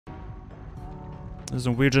There's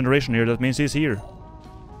some weird generation here. That means he's here.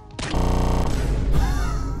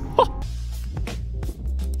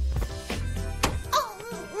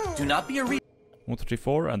 Do not be a 1, 2, 3,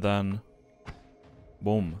 4, and then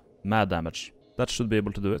boom, mad damage. That should be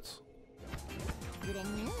able to do it.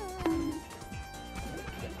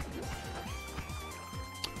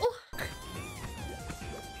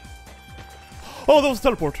 Oh, that was a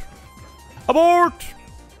teleport. Abort!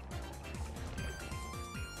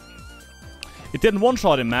 It didn't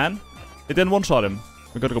one-shot him, man. It didn't one-shot him.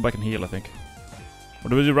 We gotta go back and heal, I think. Or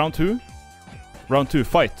do we do round 2? Round 2,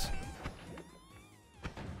 fight.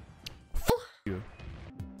 You.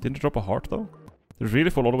 Didn't it drop a heart, though? Did it really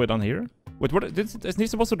fall all the way down here? Wait, what? Isn't he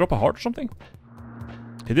supposed to drop a heart or something?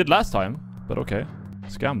 He did last time, but okay.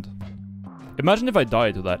 Scammed. Imagine if I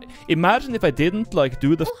died to that. Imagine if I didn't, like,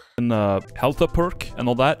 do the health up perk and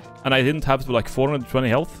all that, and I didn't have, like, 420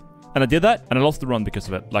 health. And I did that, and I lost the run because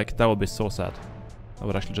of it. Like, that would be so sad. That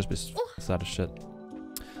would actually just be sad as shit.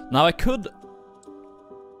 Now, I could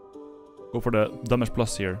go for the damage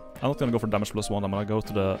plus here. I'm not gonna go for damage plus 1. I'm gonna go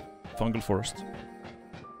to the fungal forest.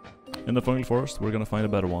 In the fungal forest, we're gonna find a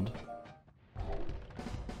better wand.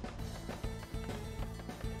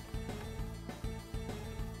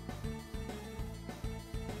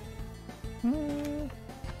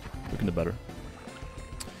 Looking the better.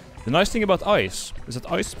 The nice thing about ice is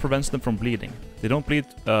that ice prevents them from bleeding. They don't bleed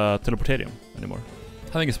teleportarium anymore.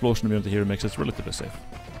 Having explosion immunity here makes it relatively safe.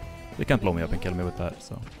 They can't blow me up and kill me with that,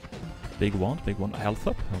 so... Big one. Health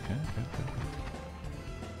up? Okay.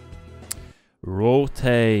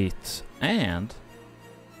 Rotate. And...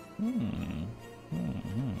 We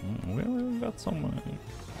got some...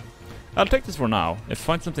 I'll take this for now. If I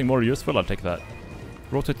find something more useful, I'll take that.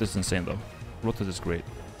 Rotate is insane, though. Rotate is great.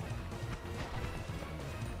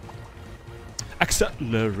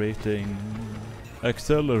 Accelerating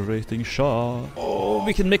shot. Oh,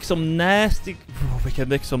 we can make some nasty... we can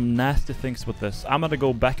make some nasty things with this. I'm gonna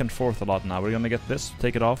go back and forth a lot now. We're gonna get this,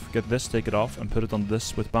 take it off, get this, take it off, and put it on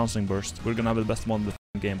this with bouncing burst. We're gonna have the best one in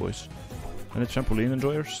the game, boys. Any trampoline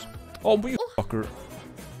enjoyers? Oh, you fucker.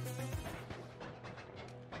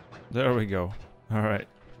 There we go. Alright.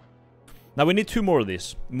 Now we need 2 more of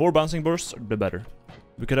these. More bouncing bursts, the better.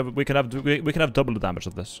 We can have double the damage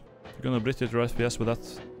of this. You're gonna obliterate your FPS with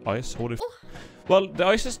that ice? Holy f. Well, the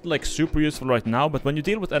ice is like super useful right now, but when you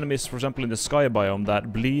deal with enemies, for example in the sky biome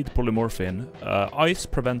that bleed polymorphine, ice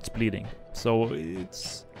prevents bleeding. So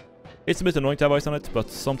it's a bit annoying to have ice on it, but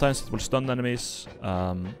sometimes it will stun enemies,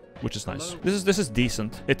 which is nice. This is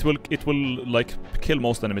decent. It will like kill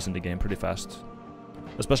most enemies in the game pretty fast,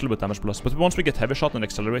 especially with damage plus. But once we get heavy shot and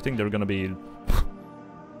accelerating, they're gonna be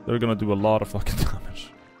they're gonna do a lot of fucking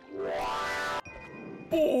damage.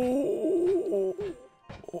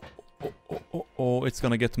 Oh, it's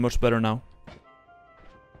gonna get much better now.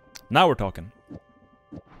 Now we're talking.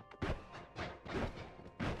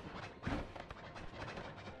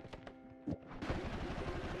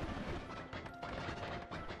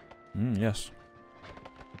 Yes.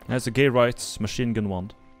 That's a gay rights machine gun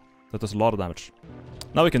wand. That does a lot of damage.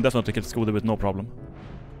 Now we can definitely kill Scooter with no problem.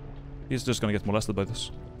 He's just gonna get molested by this.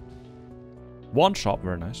 One shot,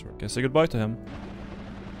 very nice. Okay, say goodbye to him.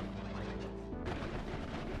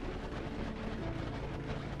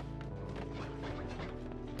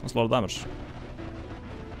 That's a lot of damage.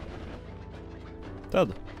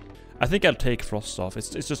 Dead. I think I'll take Frost off. It's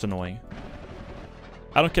just annoying.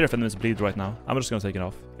 I don't care if enemies bleed right now. I'm just gonna take it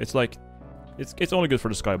off. It's like... It's only good for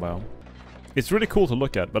the sky biome. It's really cool to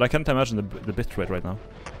look at, but I can't imagine the bitrate right now.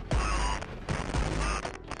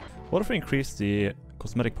 What if we increase the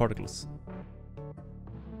cosmetic particles?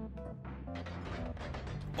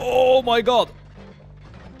 Oh my god!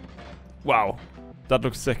 Wow. That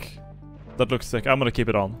looks sick. That looks sick. I'm gonna keep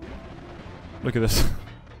it on. Look at this.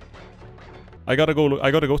 I gotta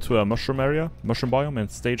go to a mushroom area, mushroom biome in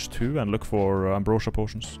stage 2 and look for ambrosia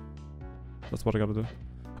potions. That's what I gotta do.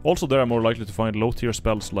 Also there I'm more likely to find low tier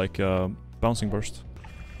spells like bouncing burst.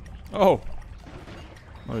 Oh!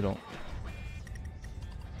 No you don't.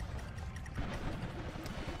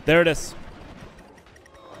 There it is.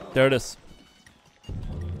 There it is.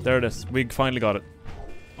 There it is. We finally got it.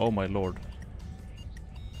 Oh my lord.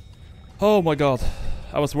 Oh my god.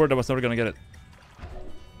 I was worried I was never gonna get it.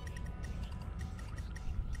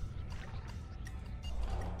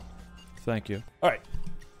 Thank you. Alright.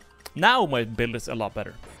 Now my build is a lot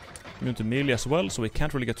better. Immune to melee as well, so we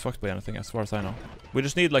can't really get fucked by anything as far as I know. We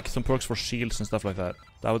just need like some perks for shields and stuff like that.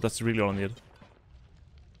 That's really all I need.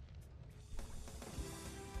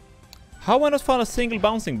 How am I not found a single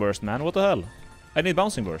bouncing burst, man? What the hell? I need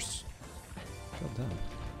bouncing bursts. God damn.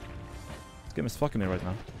 This game is fucking me right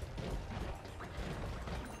now.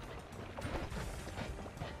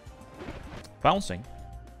 Bouncing.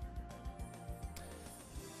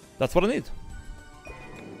 That's what I need.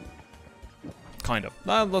 Kind of.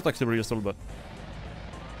 Not actually really still, but...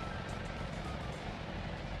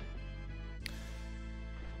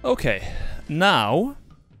 Okay. Now...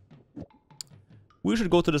 we should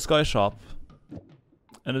go to the Sky Shop.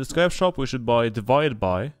 And in the Sky Shop we should buy Divide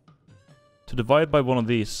By. To divide by one of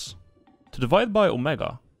these. To divide by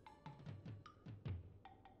Omega.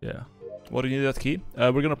 Yeah. What do you need that key?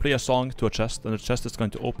 We're gonna play a song to a chest, and the chest is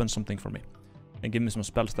going to open something for me. And give me some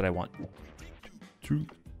spells that I want. To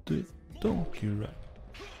the donkey rat.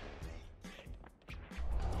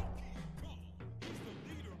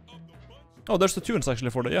 Oh, there's the tunes actually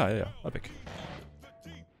for the... Yeah. Epic.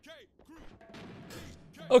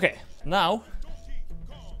 Okay, now...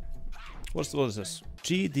 What is this?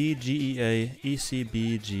 G, D, G, E, A, E, C,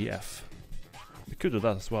 B, G, F. We could do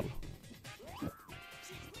that as well.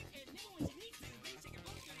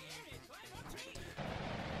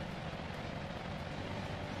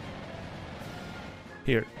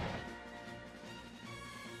 Here.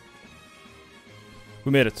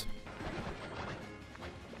 We made it.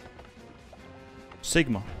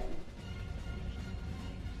 Sigma.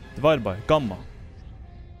 Divided by Gamma.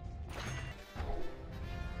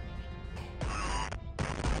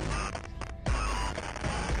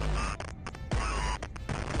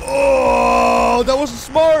 Oh, that was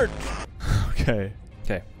smart! Okay.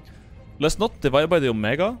 Let's not divide by the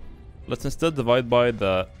Omega. Let's instead divide by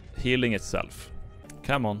the healing itself.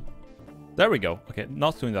 Come on. There we go. Okay,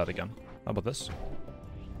 not doing that again. How about this?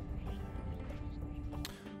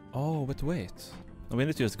 Oh, but wait. No, we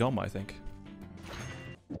need to use Gamma, I think.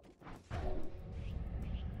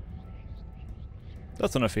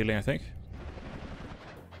 That's enough healing, I think.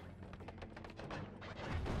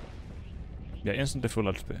 Yeah, instantly full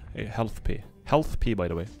HP. Health P. Health P, by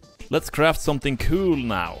the way. Let's craft something cool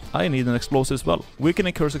now. I need an explosive as well. We can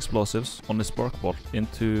curse explosives on the spark ball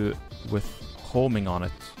with homing on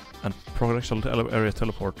it and progressional area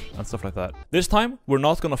teleport and stuff like that. This time we're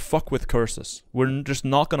not gonna fuck with curses. We're just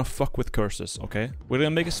not gonna fuck with curses, okay? We're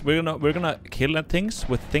gonna kill things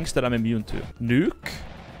with things that I'm immune to. Nuke.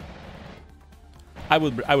 I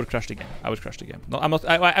would crash the game. I would crash the game. No, I'm not.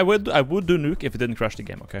 I would do nuke if it didn't crash the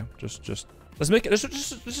game. Okay, just let's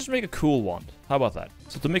just make a cool wand. How about that?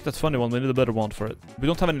 So to make that funny one, we need a better wand for it. We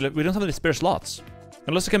don't have any spare slots.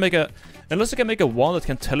 Unless I can make a wand that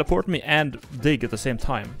can teleport me and dig at the same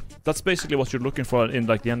time. That's basically what you're looking for in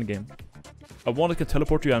like the end game. A wand that can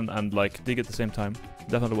teleport you and like dig at the same time.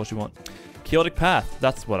 Definitely what you want. Chaotic path.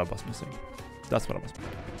 That's what I was missing. That's what I was missing.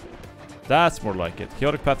 That's more like it.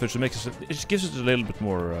 Chaotic path, which makes it just gives it a little bit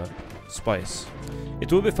more spice.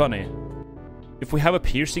 It will be funny if we have a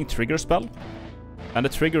piercing trigger spell, and the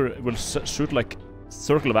trigger will shoot like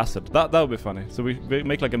circle of acid. That would be funny. So we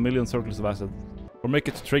make like a million circles of acid, or make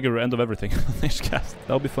it trigger end of everything. Next cast.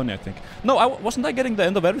 That would be funny, I think. No, wasn't I getting the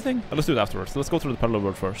end of everything? Let's do it afterwards. Let's go through the parallel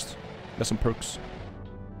world first. Get some perks.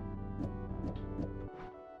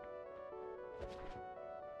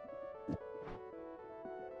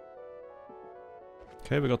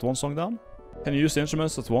 Okay, we got one song down. Can you use the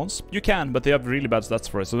instruments at once? You can, but they have really bad stats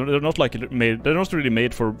for it, so they're not like made. They're not really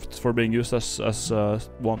made for being used as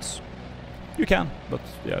once. You can, but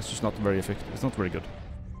yeah, it's just not very effective. It's not very good.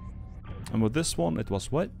 And with this one, it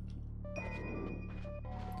was what?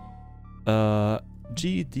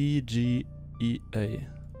 G D G E A.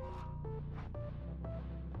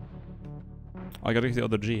 I gotta get the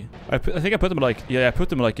other G. I think I put them like I put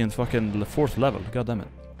them like in fucking 4th level. God damn it.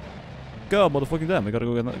 God, motherfucking damn, we gotta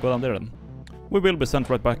go down there then. We will be sent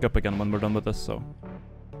right back up again when we're done with this, so...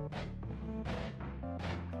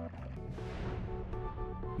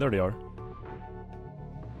 There they are.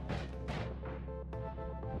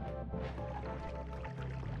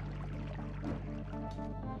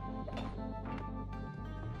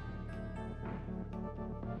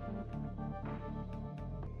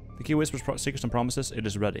 The key whispers secrets and promises. It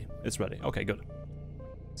is ready. It's ready. Okay, good.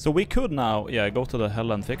 So we could now, yeah, go to the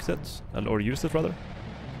hell and fix it, or use it rather.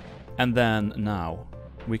 And then now,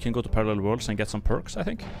 we can go to parallel worlds and get some perks, I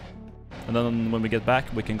think. And then when we get back,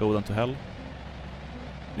 we can go down to hell.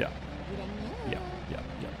 Yeah.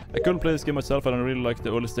 I couldn't play this game myself, and I really like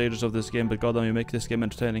the early stages of this game, but goddamn, you make this game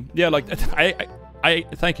entertaining. Yeah, like, I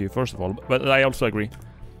thank you, first of all, but I also agree.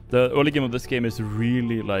 The early game of this game is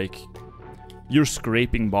really, like... You're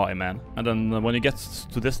scraping by, man. And then when you get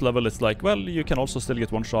to this level, it's like, well, you can also still get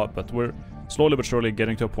one shot, but we're slowly but surely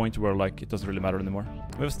getting to a point where, like, it doesn't really matter anymore.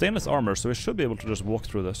 We have stainless armor, so we should be able to just walk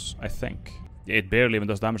through this, I think. Yeah, it barely even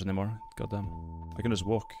does damage anymore. Goddamn. I can just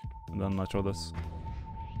walk, and then I throw this.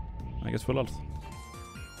 I get full health.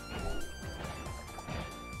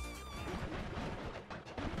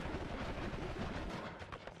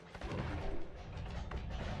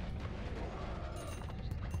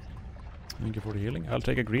 for the healing. I'll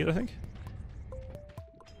take a greed, I think.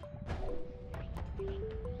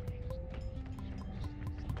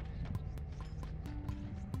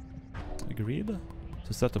 Agreed.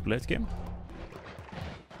 To set up late game.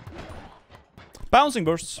 Bouncing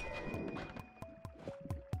bursts.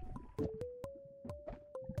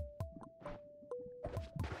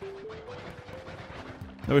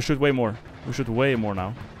 No, we shoot way more. We shoot way more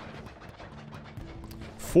now.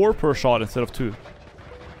 4 per shot instead of 2.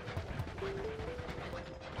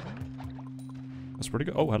 That's pretty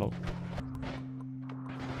good. Oh, hello.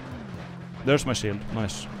 There's my shield.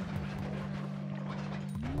 Nice.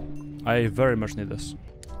 I very much need this.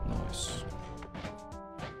 Nice.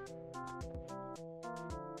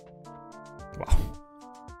 Wow.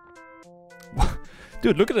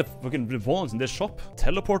 Dude, look at the fucking wands in this shop.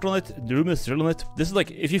 Teleport on it, the room is drill on it. This is like,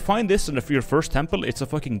 if you find this in your first temple, it's a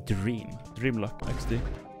fucking dream. Dream luck, XD.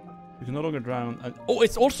 You can no longer drown. Oh,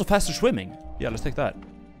 it's also faster swimming. Yeah, let's take that.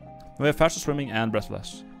 We have faster swimming and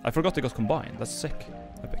breathless. I forgot they got combined. That's sick.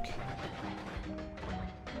 Epic.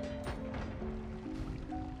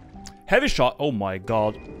 Heavy shot. Oh my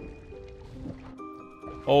god.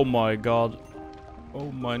 Oh my god.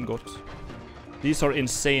 Oh my god. These are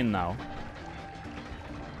insane now.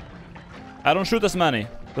 I don't shoot as many,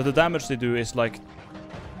 but the damage they do is like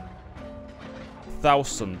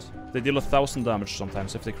 1,000. They deal 1,000 damage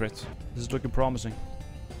sometimes if they crit. This is looking promising.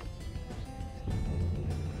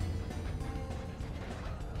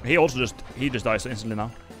 He just dies instantly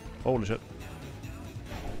now. Holy shit.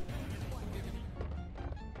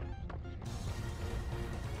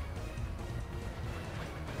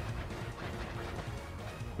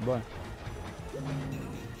 Goodbye.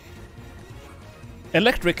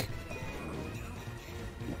 Electric.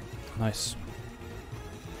 Nice.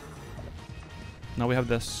 Now we have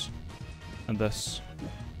this. And this.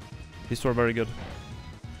 These two are very good.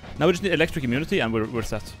 Now we just need electric immunity and we're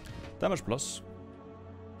set. Damage plus.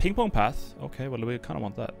 Ping pong path. Okay, well we kind of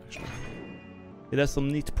want that actually. It has some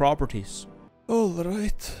neat properties.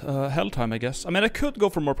 Alright. Hell time, I guess. I mean, I could go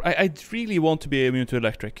for more. I really want to be immune to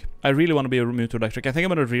electric. I really want to be immune to electric. I think I'm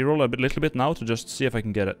gonna reroll a little bit now to just see if I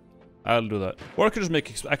can get it. I'll do that. Or I could just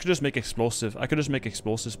make explosive. I could just make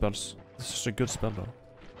explosive spells. This is a good spell though.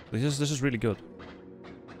 This is really good.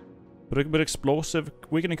 But explosive,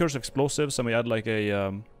 we can encourage explosives and we add like a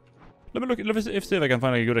let me see if I can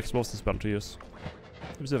find like a good explosive spell to use.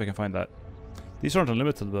 Let me see if I can find that. These aren't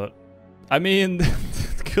unlimited, but I mean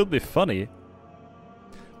it could be funny.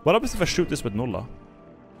 What happens if I shoot this with Nulla?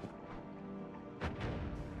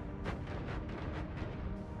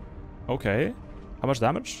 Okay. How much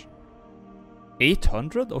damage?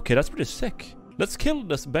 800? Okay, that's pretty sick. Let's kill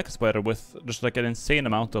this Beck Spider with just like an insane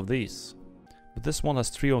amount of these. But this one has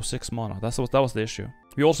 306 mana. That was the issue.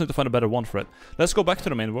 We also need to find a better one for it. Let's go back to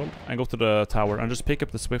the main world and go to the tower and just pick up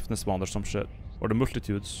the Swiftness wand or some shit. Or the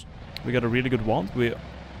Multitudes. We got a really good wand. We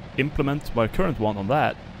implement my current wand on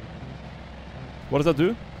that. What does that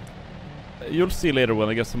do? You'll see later when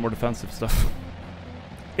I get some more defensive stuff.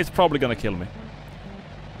 It's probably gonna kill me.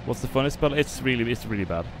 What's the funny spell? It's really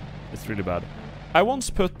bad. It's really bad. I once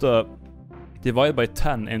put divide by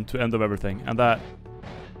 10 into end of everything, and that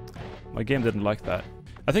my game didn't like that.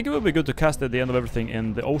 I think it would be good to cast at the end of everything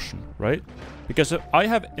in the ocean, right? Because I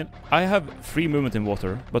have free movement in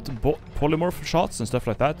water, but polymorph shots and stuff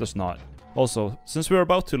like that does not. Also, since we're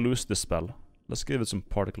about to lose this spell, let's give it some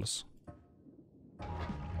particles.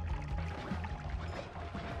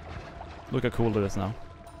 Look how cool it is now.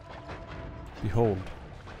 Behold.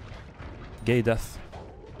 Gay death.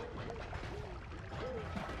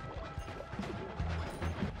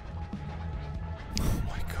 Oh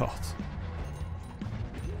my god.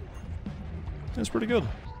 That's pretty good.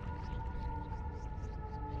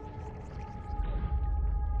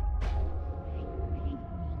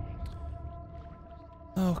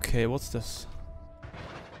 Okay, what's this?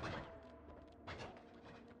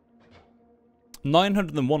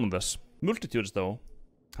 901 on this. Multitudes, though,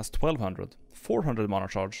 has 1200. 400 mana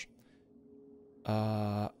charge.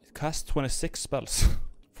 It casts 26 spells.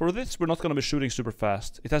 For this, we're not going to be shooting super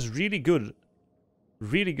fast. It has really good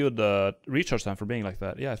recharge time for being like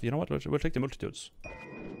that. Yeah, you know what? We'll take the Multitudes.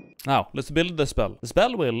 Now, let's build the spell. The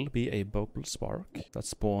spell will be a Bubble Spark that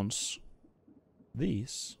spawns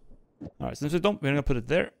these. Alright, since we're going to put it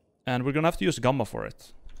there. And we're going to have to use Gamma for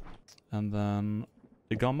it. And then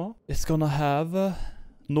the Gamma, it's going to have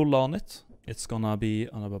Null on it. It's going to be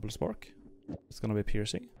on a Bubble Spark. It's going to be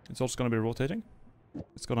piercing. It's also going to be rotating.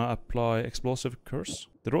 It's going to apply Explosive Curse.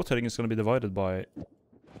 The rotating is going to be divided by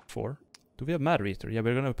 4. Do we have Matter Eater? Yeah,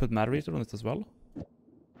 we're going to put Matter Eater on it as well.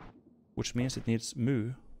 Which means it needs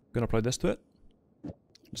Moo. Going to apply this to it.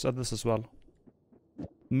 Let's add this as well.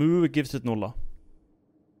 Move gives it nulla.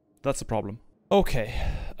 That's a problem. Okay.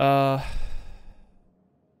 Let's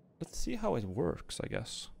see how it works, I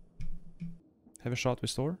guess. Heavy shot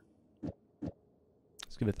restore.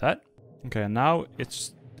 Let's give it that. Okay, and now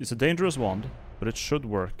it's a dangerous wand, but it should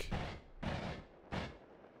work.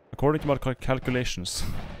 According to my calculations,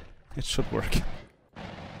 it should work.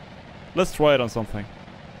 Let's try it on something.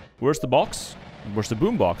 Where's the box? Where's the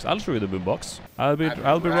boom box? I'll show you the boom box. I'll be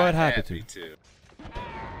right happy to.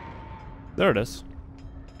 There it is.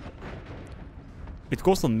 It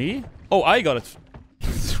goes on me? Oh, I got it.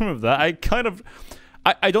 Remember that?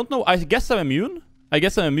 I don't know. I guess I'm immune.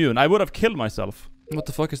 I would have killed myself. What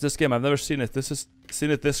the fuck is this game? I've never seen it.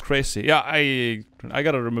 Seen it this crazy. Yeah, I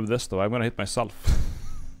gotta remove this though. I'm gonna hit myself.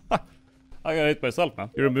 I gotta hit myself, man.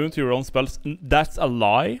 You're immune to your own spells. That's a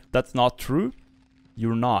lie. That's not true.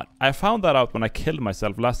 You're not. I found that out when I killed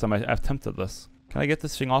myself last time I attempted this. Can I get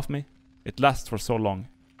this thing off me? It lasts for so long.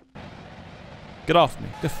 Get off me.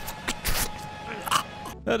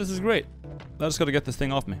 Yeah, this is great. I just gotta get this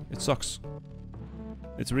thing off me. It sucks.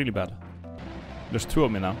 It's really bad. There's two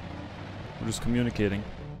of me now. We're just communicating.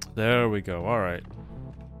 There we go. Alright.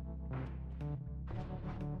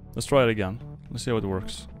 Let's try it again. Let's see how it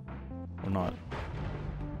works. Or not.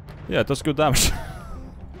 Yeah, it does good damage.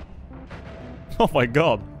 Oh my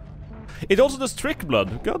god. It also does trick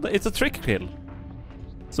blood. God, it's a trick kill.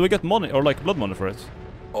 So we get money, or like blood money for it.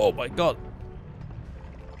 Oh my god.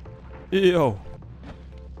 Yo.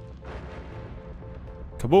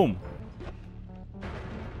 Kaboom.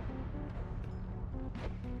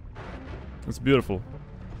 That's beautiful.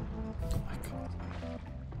 Oh my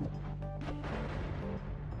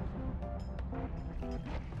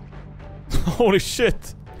god. Holy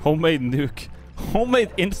shit. Homemade nuke.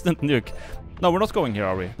 Homemade instant nuke. No, we're not going here,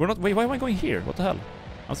 are we? We're not. Wait, why am I going here? What the hell?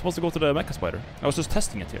 I'm supposed to go to the mecha spider. I was just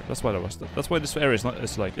testing it here. That's why that's why this area is not.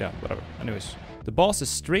 It's like, yeah, whatever. Anyways, the boss is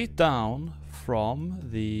straight down from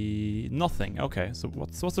the nothing. Okay, so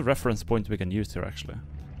what's the reference point we can use here actually?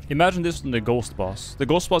 Imagine this in the ghost boss. The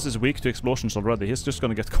ghost boss is weak to explosions already. He's just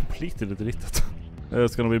gonna get completely deleted.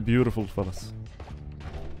 It's gonna be beautiful, fellas.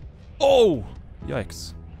 Oh,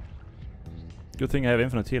 yikes! Good thing I have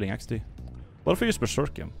infinite healing XD. What if we use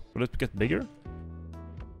Berserkium? Will it get bigger?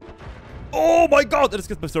 Oh my god! Let's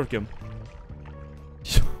get Berserkium.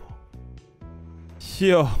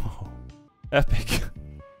 Yo. Epic.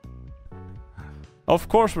 Of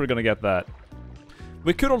course we're gonna get that.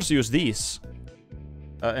 We could also use these.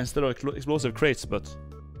 Instead of explosive crates, but...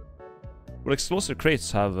 Well, explosive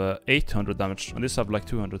crates have 800 damage, and these have like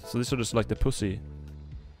 200. So these are just like the pussy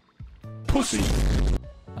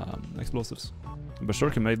explosives.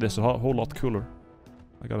 Berserker made this a whole lot cooler,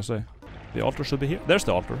 I gotta say. The altar should be here. There's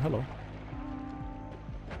the altar. Hello.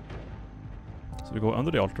 So we go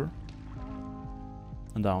under the altar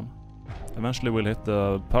and down. Eventually we'll hit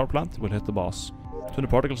the power plant. We'll hit the boss. 20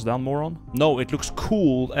 particles down, moron. No, it looks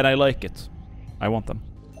cool and I like it. I want them.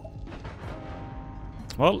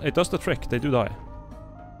 Well, it does the trick. They do die.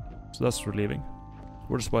 So that's relieving.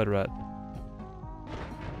 Where's the spider at?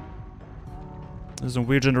 There's some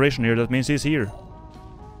weird generation here. That means he's here.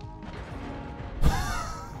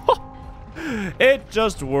 It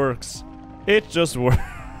just works. It just works.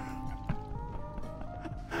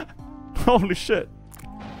 Holy shit.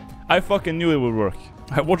 I fucking knew it would work.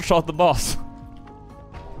 I one-shot the boss.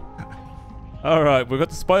 Alright, we got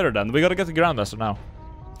the spider then. We gotta get the Grandmaster now.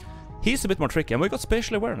 He's a bit more tricky, and we got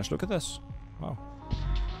spatial awareness. Look at this. Wow.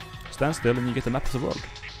 Stand still and you get the map of the world.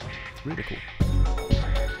 It's really cool.